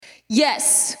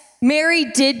Yes, Mary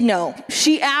did know.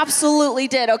 She absolutely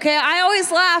did, okay? I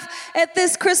always laugh at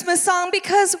this Christmas song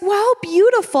because, while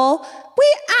beautiful,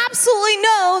 we absolutely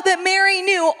know that Mary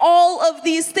knew all of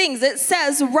these things. It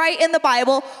says right in the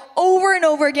Bible over and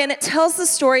over again, it tells the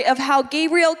story of how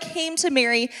Gabriel came to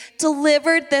Mary,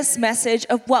 delivered this message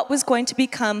of what was going to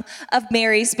become of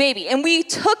Mary's baby. And we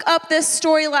took up this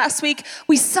story last week.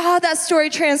 We saw that story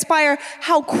transpire,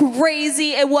 how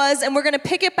crazy it was, and we're going to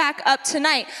pick it back up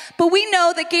tonight. But we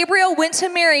know that Gabriel went to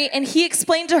Mary and he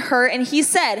explained to her and he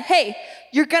said, hey,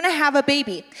 you're going to have a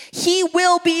baby. He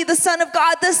will be the Son of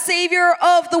God, the Savior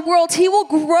of the world. He will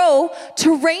grow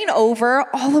to reign over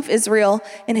all of Israel,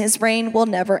 and his reign will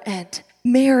never end.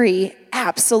 Mary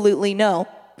absolutely know.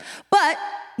 But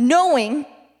knowing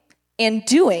and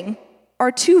doing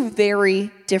are two very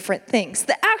different things.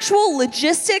 The actual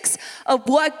logistics of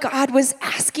what God was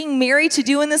asking Mary to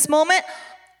do in this moment,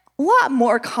 a lot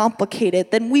more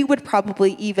complicated than we would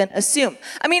probably even assume.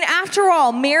 I mean, after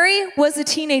all, Mary was a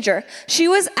teenager. She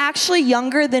was actually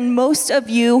younger than most of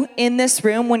you in this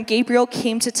room when Gabriel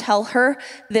came to tell her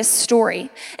this story.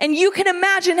 And you can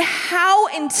imagine how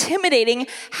intimidating,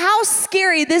 how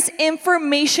scary this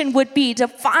information would be to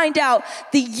find out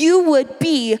that you would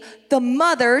be the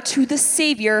mother to the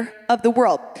Savior of the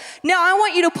world. Now, I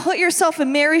want you to put yourself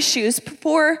in Mary's shoes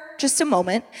for just a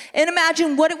moment and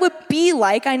imagine what it would be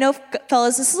like. I know,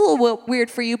 fellas, this is a little bit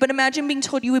weird for you, but imagine being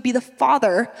told you would be the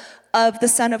father of the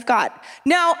Son of God.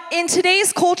 Now, in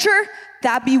today's culture,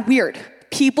 that'd be weird.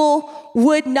 People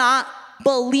would not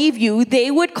believe you.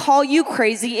 They would call you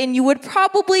crazy, and you would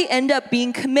probably end up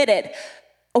being committed.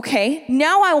 Okay,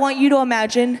 now I want you to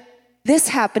imagine this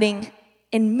happening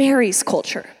in Mary's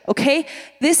culture, okay?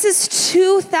 This is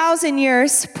 2,000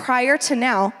 years prior to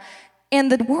now,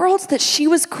 and the world that she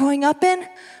was growing up in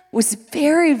was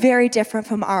very, very different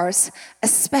from ours,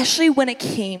 especially when it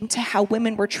came to how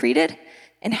women were treated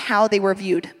and how they were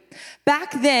viewed.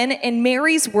 Back then, in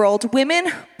Mary's world,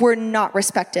 women were not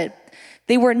respected.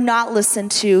 They were not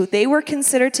listened to. They were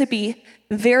considered to be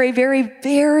very, very,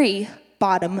 very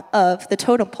bottom of the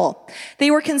totem pole.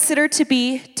 They were considered to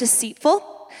be deceitful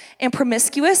and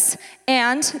promiscuous,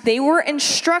 and they were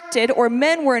instructed, or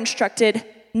men were instructed,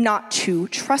 not to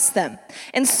trust them.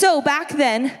 And so back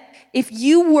then, if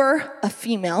you were a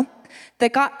female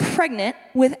that got pregnant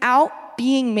without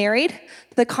being married,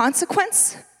 the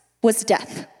consequence was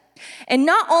death. And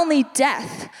not only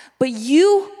death, but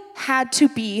you had to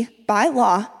be, by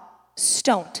law,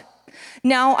 stoned.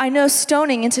 Now, I know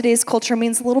stoning in today's culture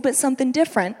means a little bit something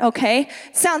different, okay?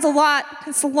 It's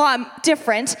a lot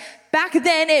different. Back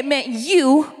then, it meant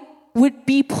you would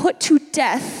be put to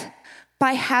death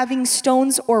by having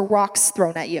stones or rocks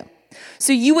thrown at you.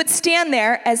 So you would stand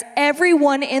there as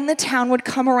everyone in the town would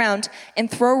come around and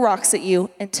throw rocks at you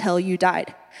until you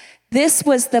died. This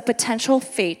was the potential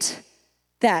fate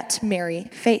that Mary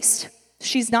faced.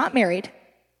 She's not married.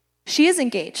 She is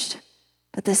engaged,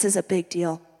 but this is a big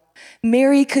deal.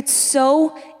 Mary could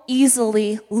so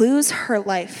easily lose her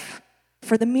life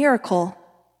for the miracle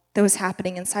that was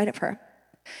happening inside of her.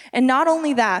 And not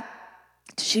only that,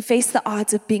 did she face the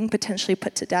odds of being potentially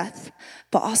put to death,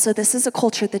 but also this is a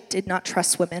culture that did not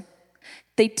trust women.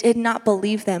 They did not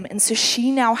believe them. And so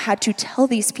she now had to tell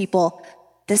these people,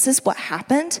 this is what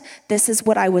happened. This is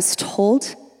what I was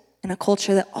told, in a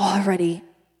culture that already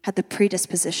had the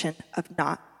predisposition of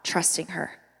not trusting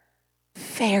her.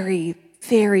 Very,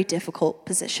 very difficult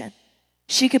position.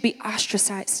 She could be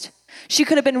ostracized. She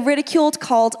could have been ridiculed,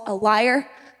 called a liar,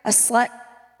 a slut.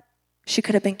 She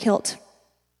could have been killed.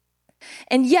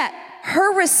 And yet,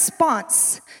 her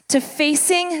response to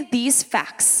facing these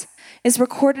facts is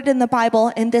recorded in the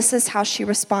Bible, and this is how she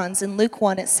responds. In Luke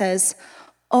 1, it says,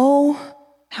 "Oh,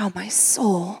 how my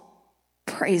soul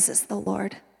praises the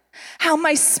Lord. How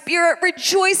my spirit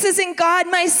rejoices in God,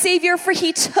 my Savior, for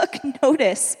he took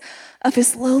notice of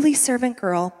his lowly servant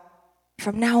girl.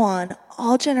 From now on,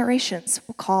 all generations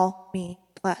will call me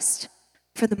blessed.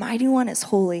 For the Mighty One is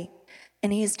holy,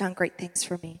 and he has done great things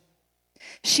for me."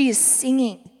 She is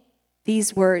singing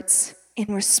these words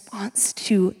in response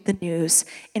to the news,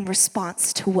 in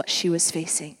response to what she was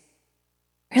facing.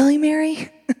 Really,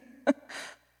 Mary?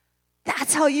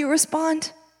 That's how you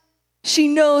respond? She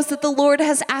knows that the Lord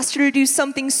has asked her to do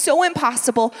something so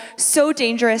impossible, so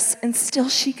dangerous, and still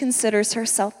she considers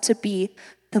herself to be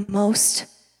the most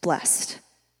blessed.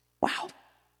 Wow.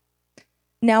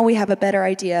 Now we have a better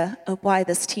idea of why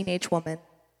this teenage woman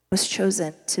was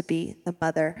chosen to be the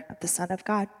mother of the Son of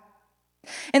God.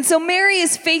 And so Mary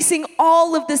is facing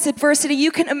all of this adversity.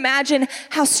 You can imagine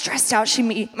how stressed out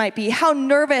she might be, how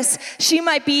nervous she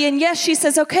might be. And yes, she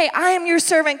says, okay, I am your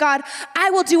servant, God. I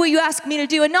will do what you ask me to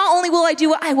do. And not only will I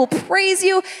do it, I will praise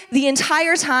you the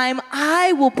entire time.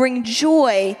 I will bring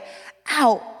joy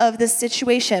out of this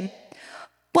situation.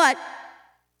 But,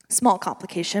 small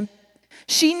complication,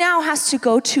 she now has to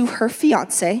go to her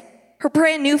fiance, her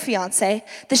brand new fiance,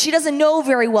 that she doesn't know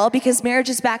very well because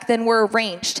marriages back then were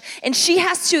arranged. And she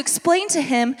has to explain to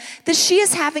him that she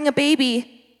is having a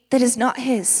baby that is not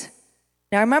his.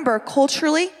 Now remember,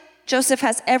 culturally, Joseph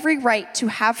has every right to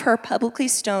have her publicly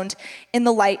stoned in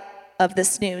the light of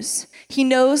this news. He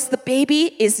knows the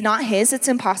baby is not his. It's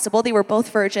impossible. They were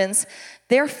both virgins.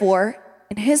 Therefore,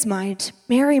 in his mind,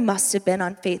 Mary must have been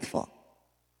unfaithful.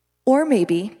 Or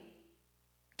maybe,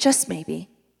 just maybe,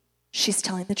 she's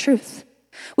telling the truth.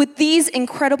 With these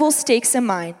incredible stakes in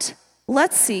mind,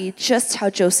 let's see just how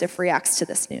Joseph reacts to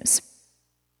this news.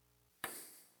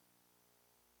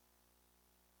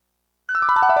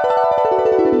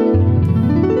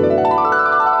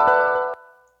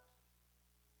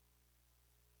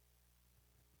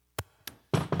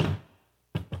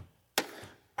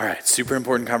 All right, super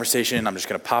important conversation. I'm just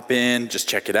going to pop in, just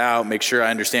check it out, make sure I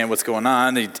understand what's going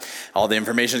on. All the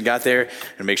information's got there,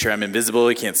 and make sure I'm invisible.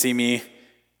 You can't see me.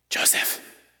 Joseph,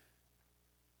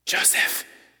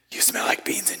 you smell like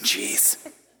beans and cheese.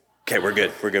 Okay, we're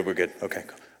good. Okay,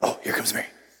 cool. Oh, here comes Mary.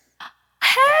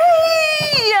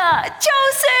 Hey,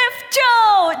 Joseph,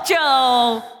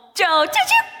 Joe, did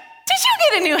you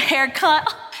get a new haircut?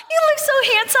 You look so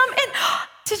handsome, and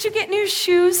did you get new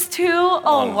shoes too?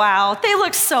 Oh, wow, they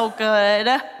look so good.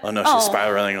 Oh no, she's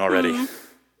spiraling already.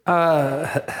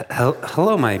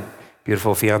 Hello, my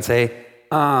beautiful fiance.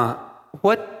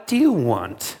 What do you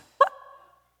want?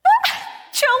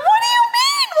 Joe, what do you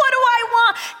mean, what do I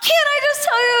want? Can't I just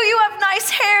tell you have nice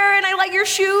hair and I like your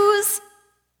shoes?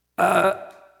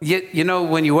 You know,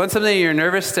 when you want something and you're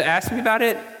nervous to ask me about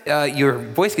it, your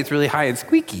voice gets really high and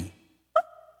squeaky. What?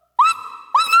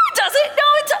 No, it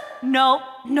doesn't.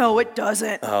 No, it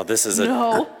doesn't. Oh, this is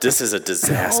a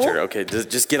disaster. No. Okay,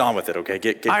 just get on with it. Okay,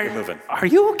 get moving. Are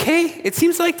you okay? It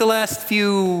seems like the last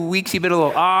few weeks you've been a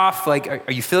little off. Like,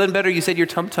 are you feeling better? You said your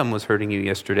tum-tum was hurting you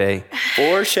yesterday.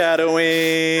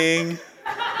 Foreshadowing.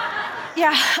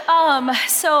 Yeah,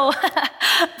 so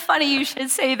funny you should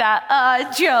say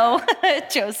that.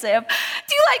 Joseph,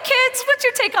 do you like kids? What's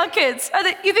your take on kids?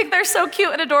 You think they're so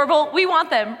cute and adorable? We want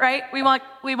them, right? We want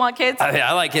kids.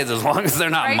 I like kids as long as they're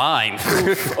not mine.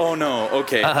 Oh no,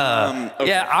 okay. Okay.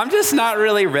 Yeah, I'm just not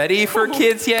really ready for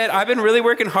kids yet. I've been really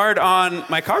working hard on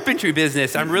my carpentry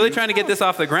business. I'm really trying to get this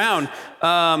off the ground.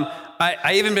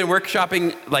 I even been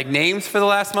workshopping like names for the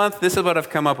last month. This is what I've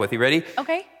come up with. You ready?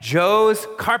 Okay. Joe's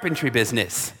Carpentry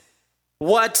Business.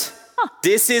 What? Huh.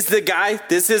 This is the guy?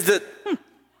 This is the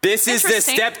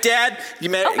stepdad?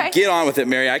 Get on with it,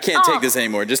 Mary. I can't take this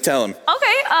anymore. Just tell him.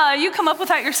 Okay, you come up with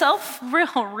that yourself.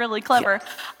 Really clever.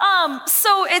 Yeah.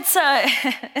 So it's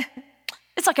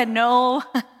like a no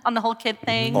on the whole kid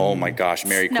thing. Oh my gosh,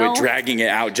 Mary, quit dragging it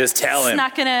out. Just tell him. It's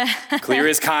not gonna... Clear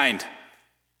is kind.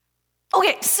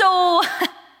 Okay, so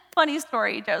funny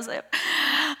story, Joseph.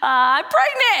 I'm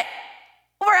pregnant.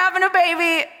 We're having a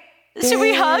baby. Should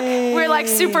we hug? We're like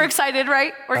super excited,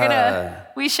 right?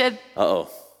 We should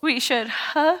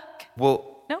hug.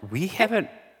 Well, no? We haven't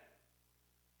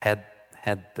had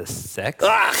the sex.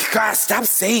 God, stop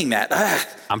saying that.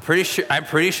 I'm pretty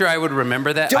sure I would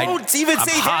remember that. Don't even say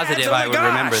that. I'm positive I would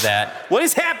remember that. What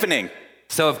is happening?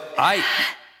 So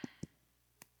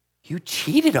you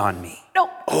cheated on me. No.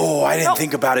 Oh, I didn't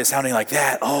think about it sounding like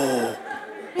that. Oh.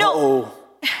 No. Uh-oh.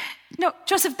 No,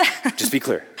 Joseph. Just be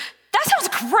clear. That sounds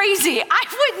crazy. I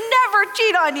would never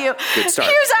cheat on you. Good start.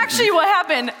 Here's actually what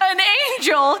happened. An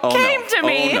angel came to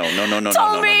me.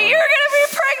 Told me you're going to be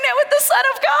pregnant with the Son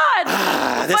of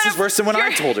God. This is worse than when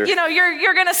I told her. You know,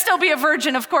 you're going to still be a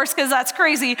virgin, of course, because that's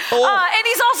crazy. And he's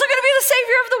also going to be the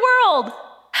Savior of the world.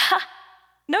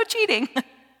 No cheating.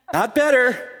 Not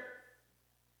better.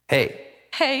 Hey.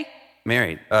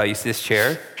 Mary, you see this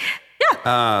chair?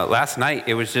 Yeah. Last night,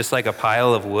 it was just like a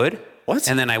pile of wood. What?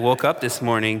 And then I woke up this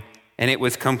morning, and it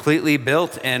was completely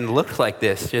built and looked like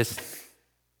this.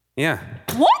 Yeah.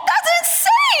 What? That's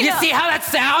insane! You see how that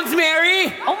sounds,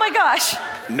 Mary? Oh my gosh.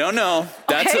 No.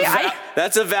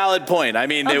 That's a valid point. I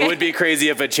mean, it would be crazy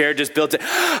if a chair just built it.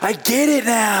 I get it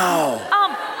now.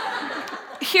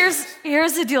 Here's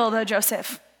the deal, though,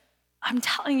 Joseph. I'm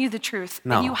telling you the truth,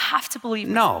 and you have to believe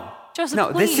me. No. Joseph,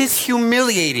 no, please. This is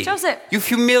humiliating. Joseph. You've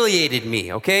humiliated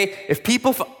me, okay? If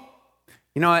people...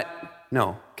 You know what?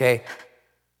 No, okay?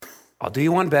 I'll do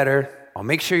you one better. I'll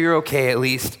make sure you're okay at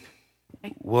least.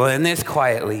 We'll end this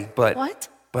quietly, but What?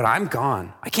 But I'm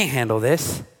gone. I can't handle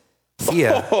this. See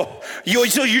ya. Oh,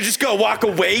 so you're just gonna walk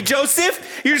away,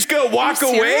 Joseph? You're just gonna walk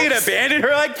away and abandon her?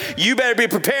 Like, you better be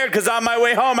prepared, because on my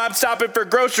way home, I'm stopping for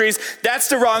groceries. That's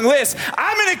the wrong list.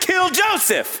 I'm gonna kill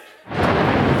Joseph.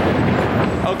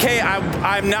 Okay,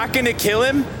 I'm not gonna kill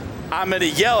him. I'm gonna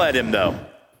yell at him, though.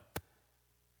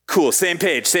 Cool, same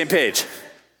page, same page.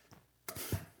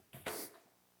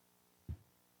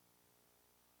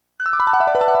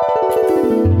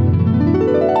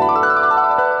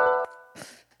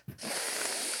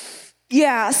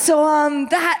 Yeah, so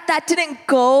that didn't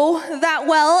go that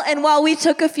well, and while we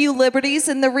took a few liberties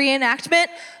in the reenactment,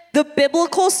 the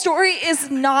biblical story is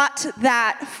not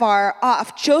that far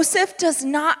off. Joseph does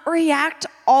not react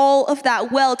all of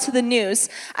that well to the news.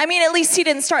 I mean, at least he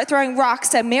didn't start throwing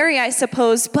rocks at Mary, I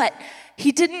suppose, but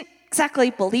he didn't exactly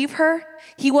believe her.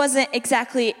 He wasn't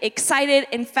exactly excited.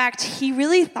 In fact, he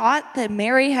really thought that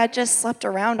Mary had just slept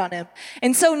around on him.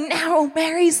 And so now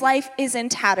Mary's life is in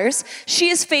tatters. She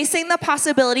is facing the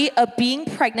possibility of being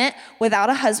pregnant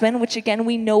without a husband, which again,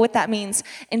 we know what that means.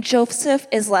 And Joseph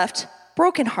is left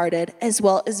brokenhearted, as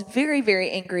well as very,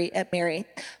 very angry at Mary.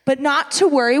 But not to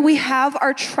worry, we have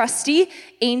our trusty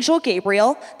angel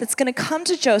Gabriel that's going to come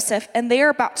to Joseph, and they are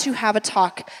about to have a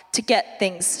talk to get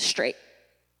things straight.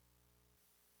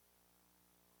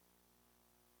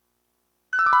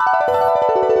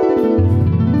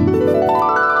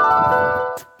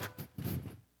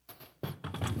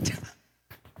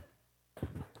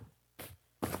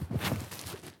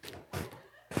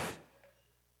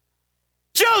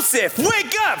 Joseph,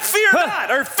 wake up! Fear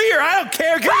not, or fear, I don't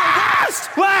care. Get lost!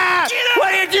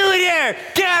 What are you doing here?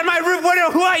 Get out of my room.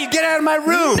 Who are you? Get out of my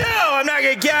room. No, I'm not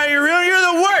gonna get out of your room.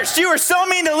 You're the worst. You were so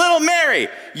mean to little Mary.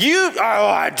 Dude,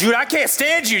 I can't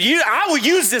stand you. I will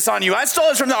use this on you. I stole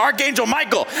this from the Archangel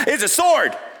Michael. It's a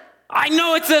sword. I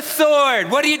know it's a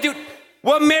sword. What do you do?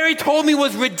 What Mary told me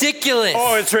was ridiculous.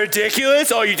 Oh, it's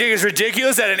ridiculous? Oh, you think it's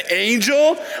ridiculous that an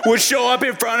angel would show up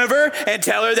in front of her and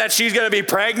tell her that she's gonna be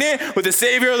pregnant with the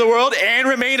Savior of the world and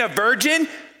remain a virgin?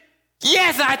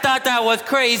 Yes, I thought that was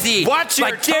crazy. Watch your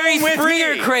like Jerry tone with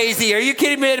Springer me. Crazy. Are you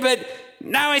kidding me? But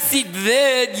now I see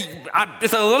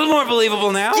it's a little more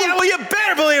believable now. Yeah, well, you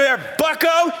better believe it,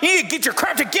 bucko. You need to get your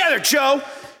crap together, Joe.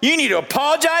 You need to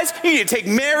apologize. You need to take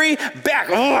Mary back.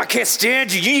 Oh, I can't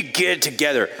stand you. You need to get it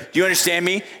together. Do you understand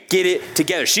me? Get it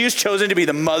together. She was chosen to be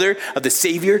the mother of the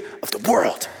Savior of the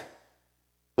world.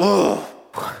 Oh.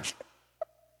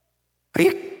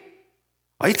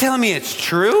 Are you telling me it's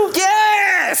true?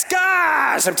 Yes,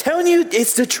 gosh, I'm telling you,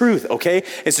 it's the truth, okay?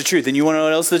 It's the truth. And you want to know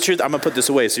what else is the truth? I'm going to put this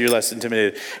away so you're less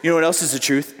intimidated. You know what else is the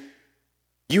truth?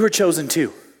 You were chosen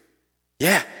too.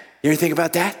 Yeah. You ever think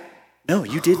about that? No,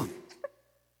 you didn't.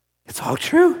 It's all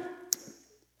true.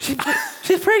 She's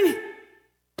pregnant.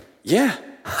 Yeah.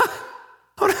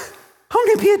 I'm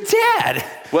going to be a dad.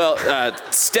 Well,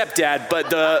 stepdad, but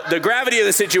the gravity of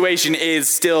the situation is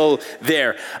still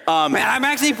there. Man, I'm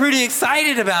actually pretty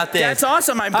excited about this. That's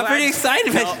awesome. I'm glad. pretty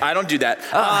excited. No, I don't do that.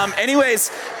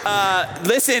 Anyways,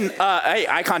 listen, hey,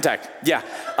 eye contact.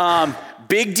 Yeah.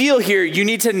 Big deal here. You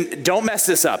need to, don't mess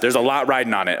this up. There's a lot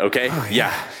riding on it, okay? Oh,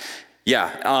 yeah.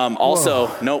 Yeah.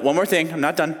 Also, no, one more thing. I'm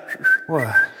not done.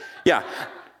 What? Yeah.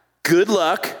 Good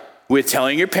luck with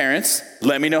telling your parents.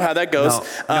 Let me know how that goes.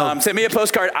 No. Send me a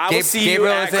postcard. I will see you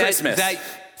at Christmas.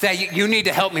 You need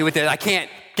to help me with this. I can't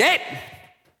get.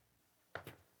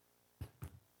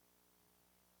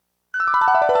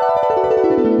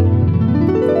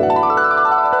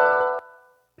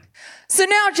 So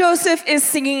now Joseph is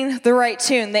singing the right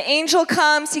tune. The angel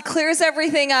comes, he clears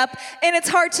everything up, and it's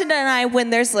hard to deny when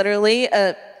there's literally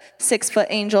a 6-foot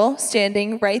angel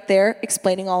standing right there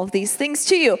explaining all of these things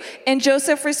to you. And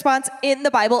Joseph's response in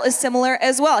the Bible is similar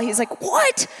as well. He's like,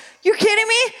 what? You're kidding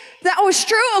me? That was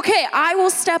true? Okay, I will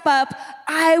step up.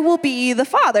 I will be the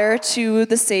father to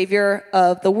the Savior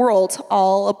of the world,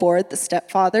 all aboard the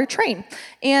stepfather train.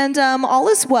 And all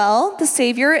is well. The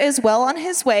Savior is well on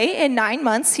his way. In 9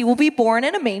 months, he will be born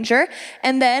in a manger.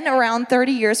 And then around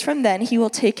 30 years from then, he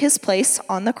will take his place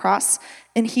on the cross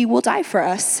and he will die for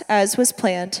us, as was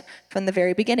planned from the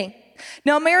very beginning.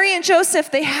 Now, Mary and Joseph,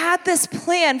 they had this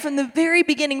plan from the very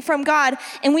beginning from God,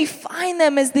 and we find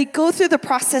them as they go through the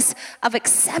process of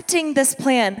accepting this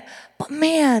plan. But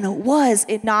man, was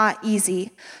it not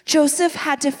easy. Joseph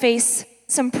had to face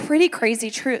some pretty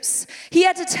crazy truths. He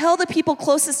had to tell the people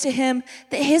closest to him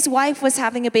that his wife was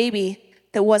having a baby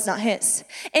that was not his.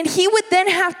 And he would then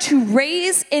have to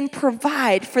raise and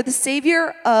provide for the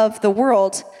Savior of the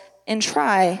world and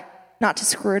try not to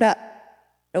screw it up.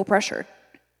 No pressure.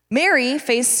 Mary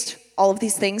faced all of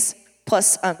these things,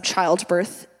 plus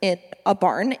childbirth in a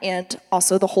barn and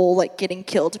also the whole like getting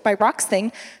killed by rocks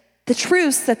thing, the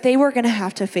truths that they were going to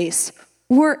have to face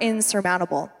were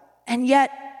insurmountable. And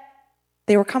yet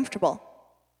they were comfortable.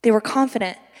 They were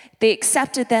confident. They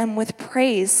accepted them with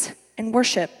praise and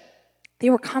worship. They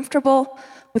were comfortable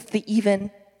with the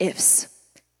even ifs.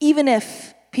 Even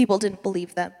if people didn't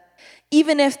believe them.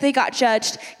 Even if they got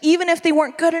judged. Even if they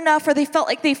weren't good enough or they felt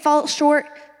like they fell short.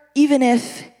 Even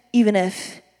if.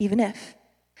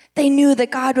 They knew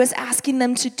that God was asking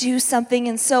them to do something,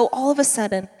 and so all of a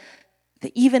sudden,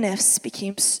 the even ifs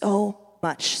became so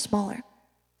much smaller.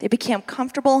 They became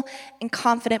comfortable and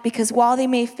confident because while they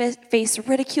may face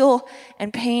ridicule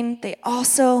and pain, they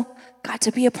also got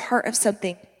to be a part of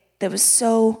something that was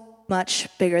so much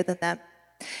bigger than them.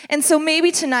 And so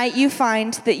maybe tonight you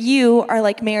find that you are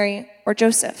like Mary or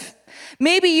Joseph.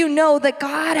 Maybe you know that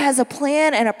God has a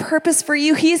plan and a purpose for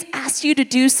you. He's asked you to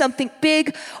do something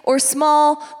big or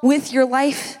small with your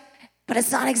life, but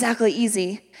it's not exactly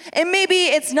easy. And maybe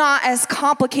it's not as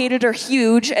complicated or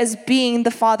huge as being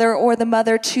the father or the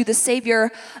mother to the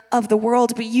Savior of the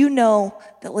world, but you know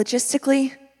that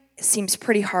logistically, it seems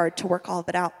pretty hard to work all of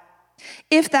it out.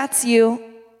 If that's you,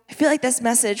 I feel like this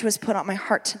message was put on my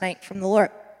heart tonight from the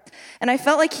Lord. And I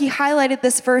felt like he highlighted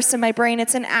this verse in my brain.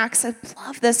 It's in Acts. I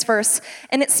love this verse.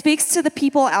 And it speaks to the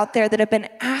people out there that have been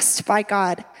asked by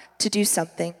God to do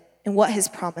something and what his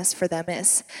promise for them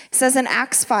is. It says in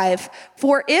Acts 5,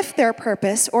 "For if their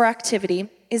purpose or activity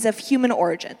is of human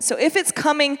origin," so if it's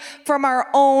coming from our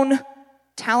own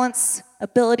talents,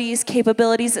 abilities,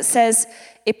 capabilities, it says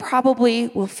it probably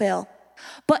will fail.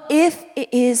 But if it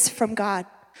is from God,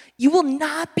 you will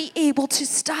not be able to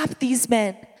stop these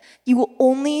men. You will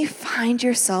only find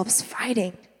yourselves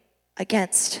fighting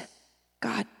against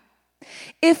God.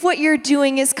 If what you're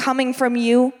doing is coming from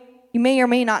you, you may or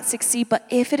may not succeed, but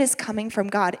if it is coming from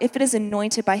God, if it is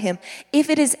anointed by him, if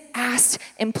it is asked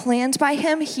and planned by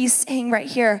him, he's saying right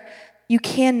here, you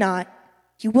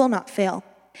will not fail.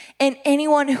 And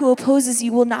anyone who opposes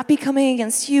you will not be coming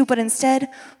against you, but instead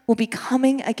will be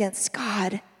coming against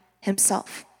God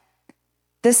himself.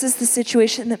 This is the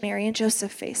situation that Mary and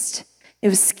Joseph faced. It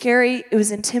was scary, it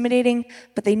was intimidating,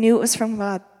 but they knew it was from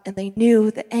God, and they knew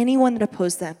that anyone that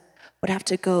opposed them would have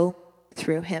to go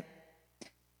through him.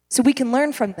 So we can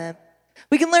learn from them.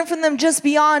 We can learn from them just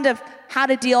beyond of how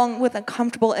to deal with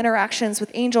uncomfortable interactions with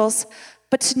angels,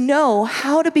 but to know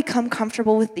how to become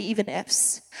comfortable with the even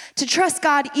ifs. To trust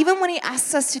God even when he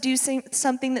asks us to do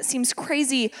something that seems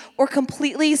crazy or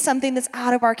completely something that's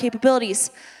out of our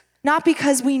capabilities. Not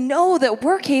because we know that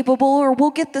we're capable or we'll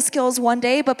get the skills one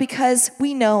day, but because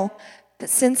we know that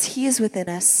since he is within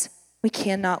us, we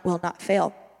will not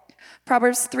fail.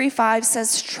 Proverbs 3:5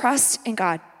 says, "Trust in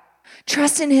God.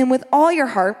 Trust in him with all your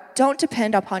heart. Don't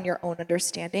depend upon your own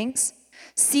understandings.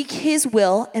 Seek his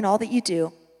will in all that you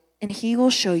do, and he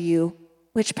will show you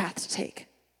which path to take."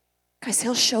 Guys,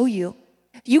 he'll show you.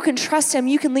 You can trust him,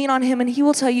 you can lean on him, and he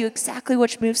will tell you exactly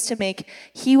which moves to make.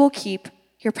 He will keep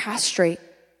your path straight,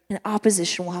 and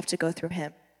opposition will have to go through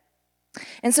him.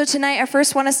 And so tonight, I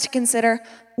first want us to consider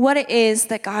what it is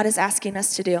that God is asking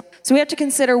us to do. So we have to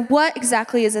consider what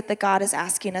exactly is it that God is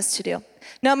asking us to do.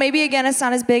 Now, maybe again, it's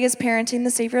not as big as parenting the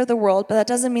Savior of the world, but that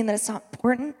doesn't mean that it's not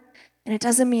important, and it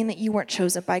doesn't mean that you weren't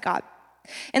chosen by God.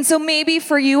 And so maybe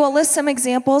for you, I'll list some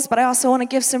examples, but I also want to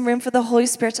give some room for the Holy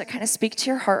Spirit to kind of speak to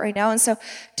your heart right now. And so,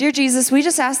 dear Jesus, we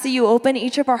just ask that you open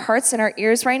each of our hearts and our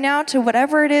ears right now to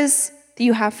whatever it is that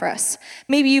you have for us.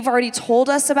 Maybe you've already told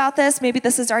us about this. Maybe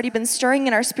this has already been stirring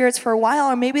in our spirits for a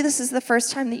while, or maybe this is the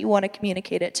first time that you want to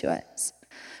communicate it to us.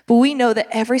 But we know that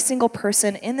every single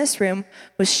person in this room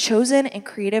was chosen and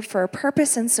created for a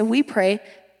purpose, and so we pray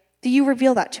that you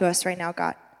reveal that to us right now,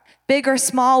 God. Big or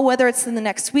small, whether it's in the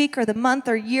next week or the month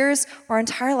or years or our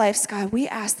entire lives, God, we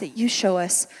ask that you show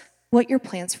us what your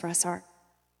plans for us are.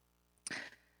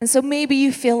 And so maybe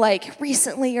you feel like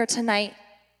recently or tonight,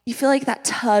 you feel like that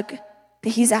tug that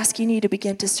he's asking you to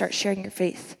begin to start sharing your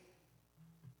faith.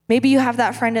 Maybe you have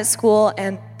that friend at school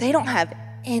and they don't have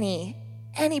any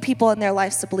people in their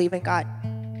lives to believe in God.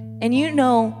 And you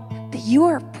know that you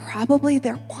are probably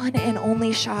their one and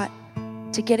only shot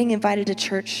to getting invited to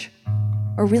church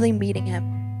or really meeting him.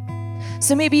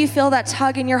 So maybe you feel that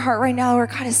tug in your heart right now where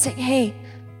God is saying, hey,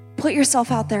 put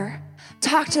yourself out there.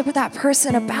 Talk to that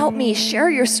person about me.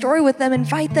 Share your story with them.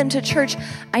 Invite them to church.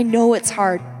 I know it's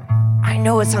hard. I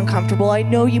know it's uncomfortable. I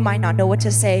know you might not know what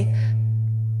to say,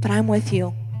 but I'm with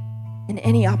you. And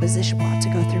any opposition will have to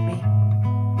go through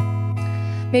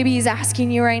me. Maybe he's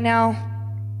asking you right now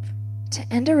to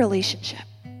end a relationship.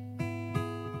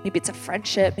 Maybe it's a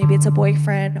friendship, maybe it's a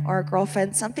boyfriend or a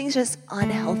girlfriend. Something's just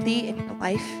unhealthy in your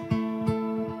life.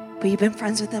 but you've been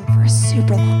friends with them for a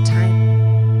super long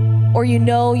time. Or you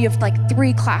know you have like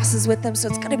 3 classes with them, so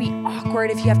it's gonna be awkward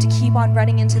if you have to keep on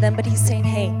running into them, but he's saying,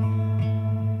 hey,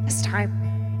 it's time.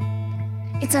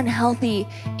 It's unhealthy,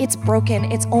 it's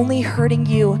broken, it's only hurting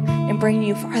you and bringing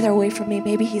you farther away from me.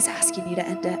 Maybe he's asking you to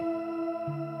end it.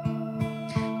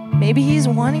 Maybe he's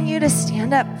wanting you to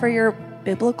stand up for your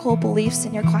biblical beliefs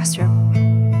in your classroom.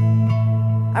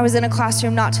 I was in a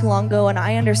classroom not too long ago, and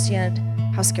I understand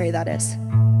how scary that is.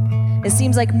 It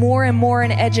seems like more and more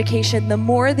in education, the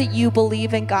more that you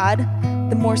believe in God,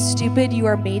 the more stupid you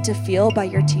are made to feel by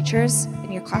your teachers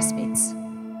and your classmates.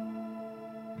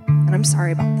 And I'm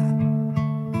sorry about that.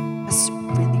 That's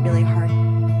really, really hard.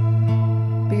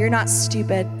 But you're not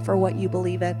stupid for what you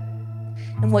believe in.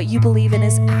 And what you believe in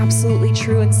is absolutely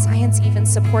true, and science even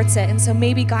supports it. And so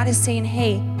maybe God is saying,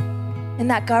 hey, in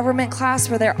that government class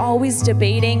where they're always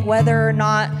debating whether or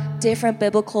not different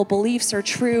biblical beliefs are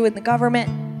true in the government,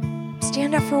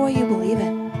 stand up for what you believe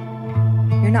in.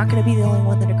 You're not going to be the only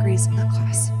one that agrees in that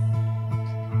class.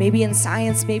 Maybe in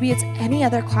science, maybe it's any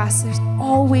other class, there's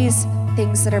always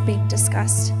things that are being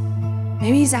discussed.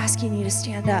 Maybe he's asking you to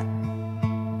stand up,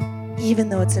 even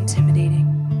though it's intimidating,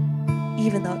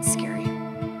 even though it's scary.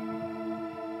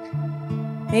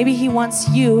 Maybe he wants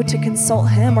you to consult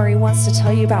him, or he wants to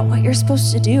tell you about what you're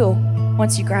supposed to do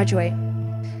once you graduate.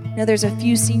 You know, there's a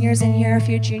few seniors in here, a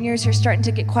few juniors, you're starting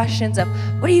to get questions of,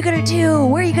 what are you gonna do?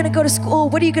 Where are you gonna go to school?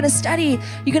 What are you gonna study?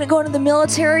 You're gonna go into the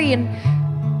military? And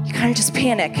you kind of just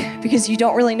panic because you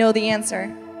don't really know the answer.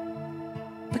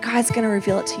 But God's gonna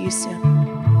reveal it to you soon.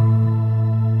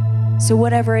 So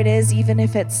whatever it is, even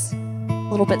if it's a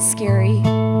little bit scary,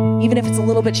 even if it's a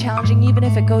little bit challenging, even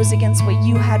if it goes against what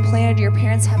you had planned or your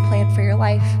parents had planned for your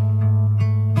life,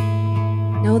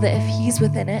 know that if he's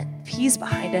within it, if he's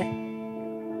behind it,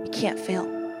 you can't fail.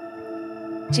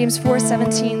 James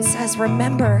 4:17 says,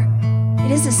 remember, it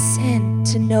is a sin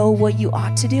to know what you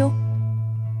ought to do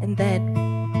and then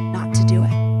not to do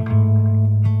it.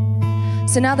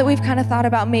 So now that we've kind of thought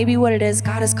about maybe what it is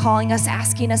God is calling us,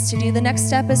 asking us to do, the next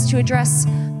step is to address,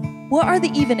 what are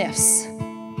the even ifs?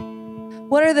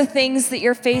 What are the things that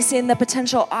you're facing, the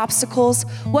potential obstacles?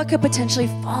 What could potentially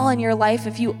fall in your life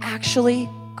if you actually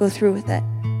go through with it?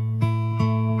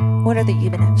 What are the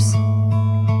even ifs?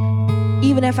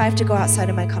 Even if I have to go outside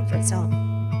of my comfort zone,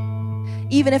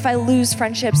 even if I lose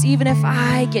friendships, even if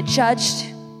I get judged,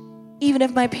 even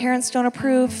if my parents don't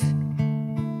approve,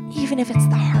 even if it's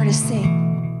the hardest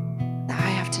thing that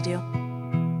I have to do,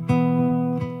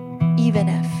 even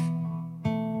if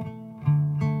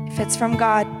it's from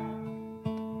God,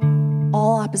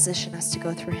 all opposition has to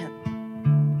go through him.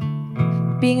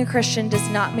 Being a Christian does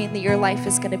not mean that your life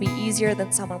is going to be easier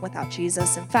than someone without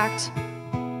Jesus. In fact,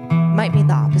 it might mean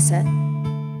the opposite.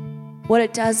 What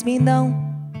it does mean, though,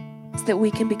 is that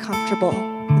we can be comfortable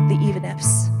with the even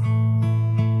ifs,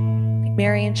 like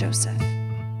Mary and Joseph,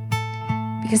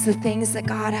 because the things that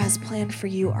God has planned for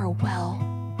you are well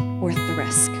worth the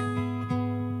risk.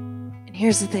 And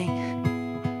here's the thing,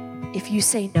 if you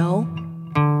say no,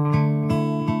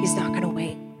 he's not going to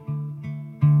wait.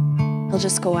 He'll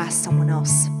just go ask someone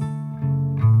else.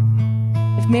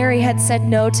 If Mary had said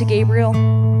no to Gabriel,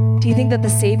 do you think that the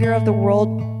Savior of the world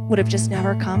would have just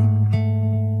never come?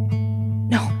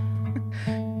 No.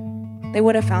 They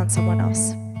would have found someone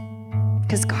else,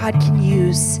 because God can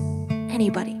use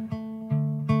anybody.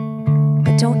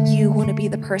 But don't you want to be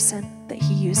the person that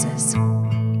he uses?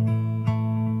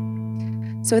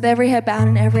 So with every head bowed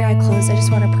and every eye closed, I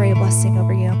just want to pray a blessing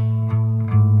over you.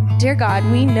 Dear God,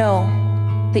 we know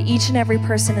that each and every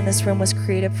person in this room was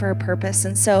created for a purpose.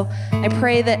 And so I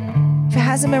pray that if it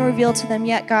hasn't been revealed to them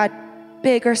yet, God,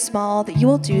 big or small, that you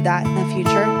will do that in the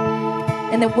future.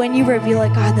 And that when you reveal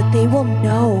it, God, that they will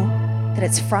know that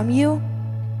it's from you,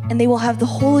 and they will have the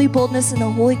holy boldness and the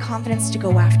holy confidence to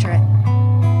go after it.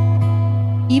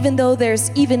 Even though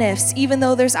there's even ifs, even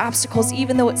though there's obstacles,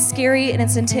 even though it's scary and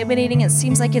it's intimidating, it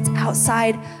seems like it's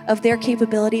outside of their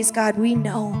capabilities, God, we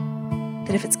know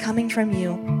that if it's coming from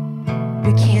you,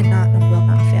 we cannot and will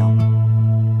not fail.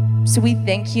 So we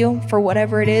thank you for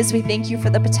whatever it is. We thank you for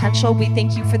the potential. We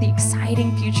thank you for the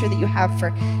exciting future that you have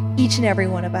for each and every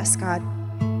one of us, God.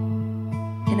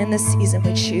 And in this season,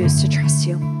 we choose to trust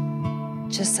you,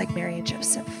 just like Mary and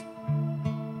Joseph.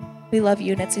 We love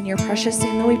you, and it's in your precious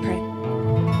name that we pray.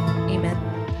 Amen.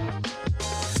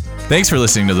 Thanks for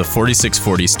listening to the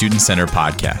 4640 Student Center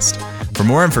podcast. For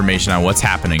more information on what's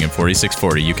happening in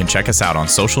 4640, you can check us out on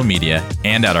social media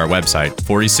and at our website,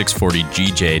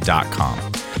 4640gj.com.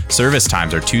 Service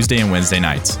times are Tuesday and Wednesday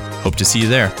nights. Hope to see you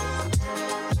there.